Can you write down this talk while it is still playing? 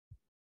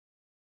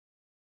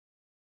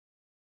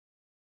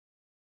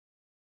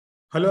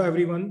Hello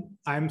everyone,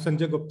 I am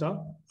Sanjay Gupta.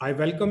 I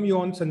welcome you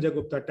on Sanjay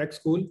Gupta Tech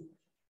School.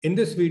 In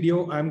this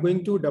video, I am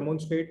going to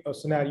demonstrate a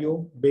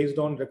scenario based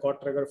on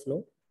record trigger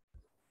flow.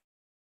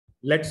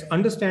 Let's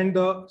understand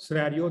the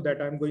scenario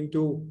that I'm going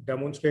to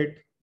demonstrate.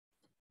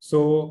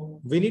 So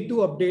we need to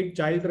update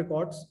child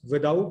records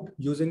without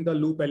using the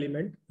loop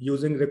element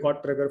using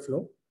record trigger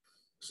flow.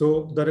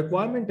 So the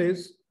requirement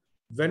is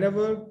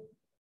whenever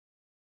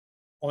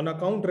on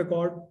account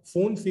record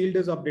phone field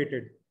is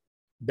updated,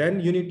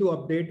 then you need to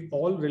update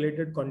all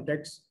related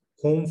contacts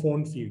home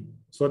phone field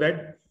so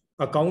that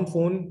account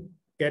phone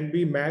can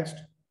be matched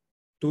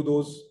to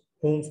those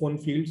home phone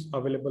fields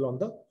available on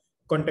the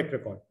contact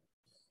record.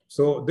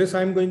 So this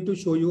I'm going to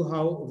show you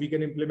how we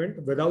can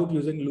implement without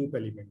using loop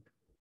element.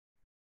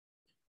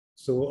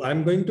 So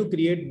I'm going to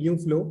create new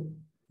flow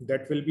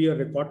that will be a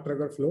record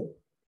trigger flow.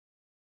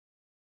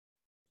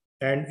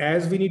 And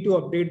as we need to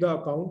update the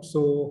account,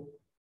 so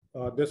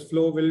this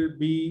flow will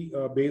be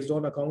based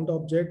on account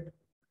object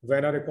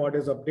when a record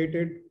is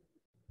updated.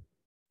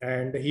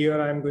 And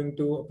here I'm going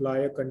to apply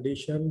a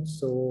condition.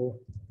 So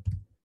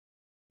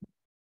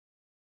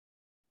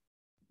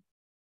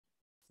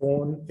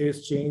phone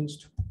is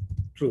changed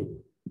true,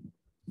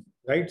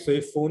 right? So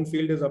if phone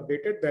field is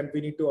updated, then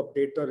we need to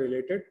update the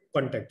related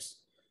contacts.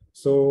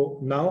 So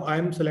now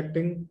I'm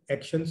selecting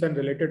actions and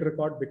related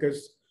record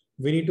because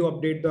we need to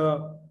update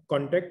the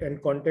contact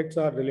and contacts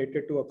are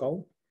related to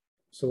account.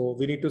 So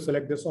we need to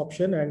select this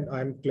option and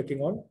I'm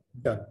clicking on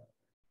done.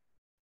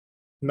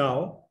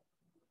 Now,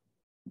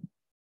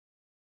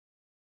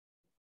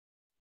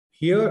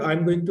 here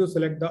I'm going to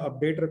select the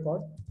update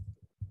record.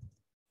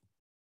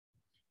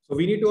 So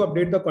we need to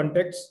update the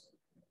contacts.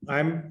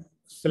 I'm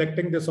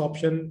selecting this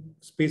option,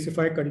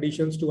 specify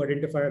conditions to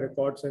identify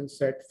records and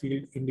set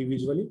field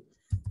individually.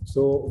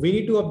 So we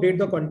need to update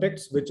the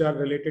contacts which are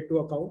related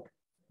to account.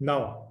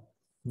 Now,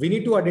 we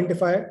need to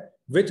identify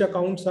which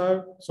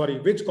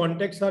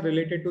contacts are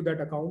related to that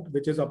account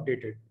which is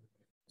updated.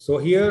 So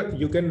here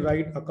you can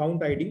write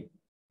account ID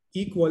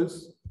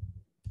equals,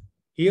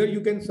 here you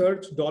can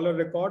search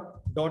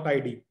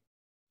 $record.id.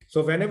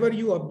 So whenever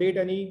you update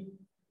any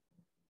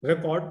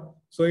record,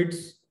 so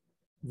its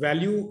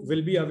value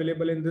will be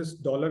available in this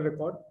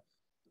 $record,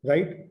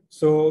 right?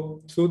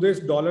 So through this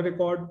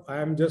 $record,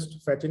 I am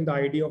just fetching the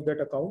ID of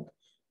that account.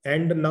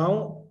 And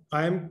now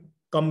I am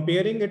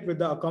comparing it with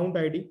the account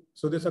ID.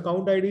 So this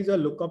account ID is a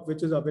lookup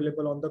which is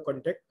available on the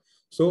contact.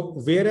 So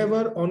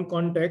wherever on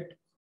contact,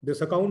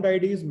 this account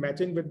ID is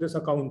matching with this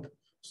account.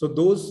 So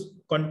those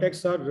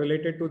contacts are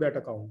related to that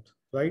account,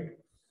 right?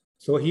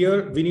 So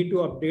here we need to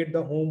update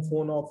the home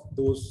phone of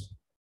those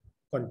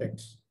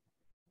contacts.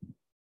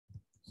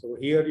 So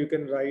here you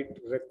can write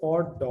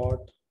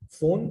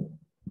record.phone.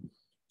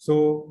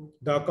 So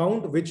the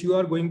account which you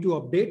are going to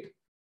update,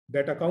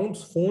 that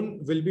account's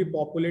phone will be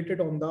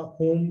populated on the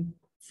home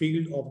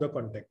field of the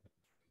contact,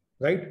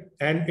 right?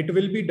 And it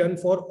will be done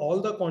for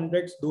all the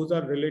contacts, those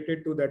are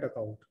related to that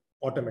account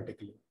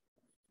automatically.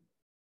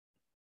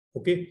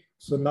 Okay,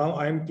 so now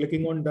I'm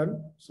clicking on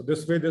done. So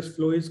this way this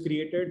flow is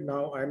created.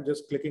 Now I'm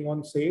just clicking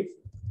on save.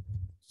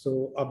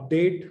 So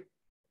update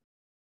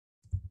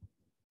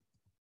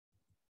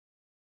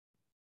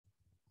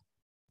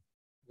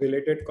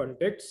related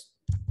contacts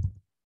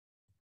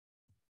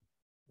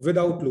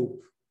without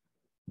loop.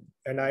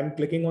 And I'm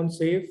clicking on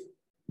save,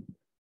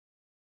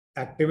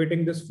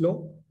 activating this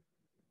flow.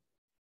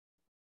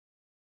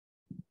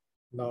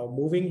 Now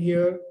moving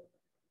here.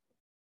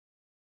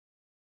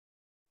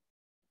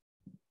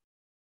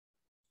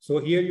 So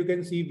here you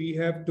can see we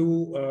have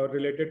two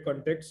related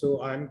contacts.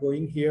 So I'm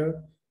going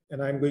here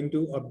and I'm going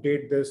to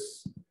update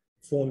this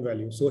phone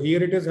value. So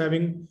here it is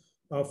having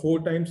 4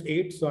 times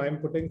 8. So I'm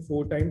putting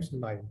 4 times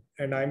 9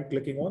 and I'm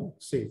clicking on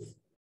save.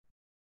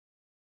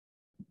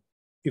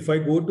 If I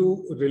go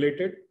to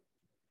related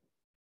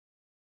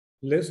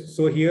list,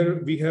 so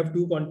here we have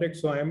 2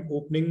 contacts. So I am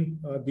opening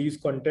these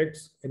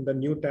contacts in the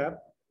new tab.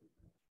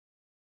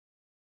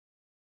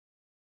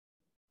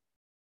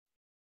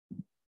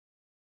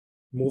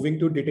 Moving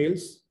to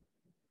details.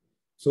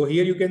 So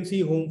here you can see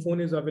home phone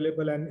is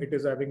available and it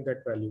is having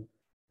that value.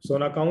 So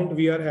on account,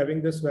 we are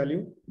having this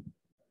value.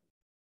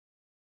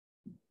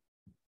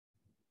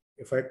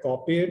 If I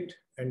copy it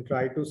and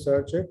try to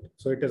search it,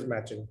 so it is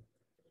matching.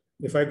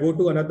 If I go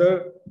to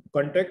another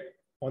contact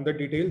on the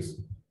details,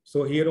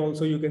 so here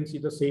also you can see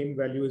the same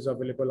value is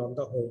available on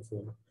the home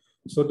phone.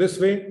 So this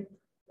way,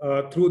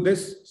 through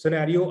this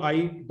scenario,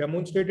 I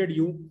demonstrated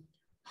you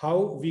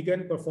how we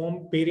can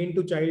perform parent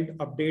to child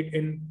update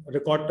in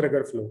record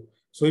trigger flow.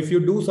 So if you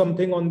do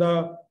something on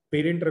the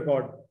parent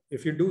record,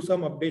 if you do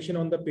some updation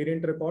on the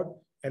parent record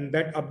and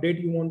that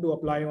update you want to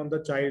apply on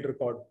the child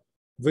record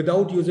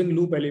without using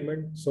loop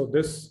element, so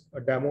this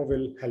demo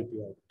will help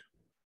you out.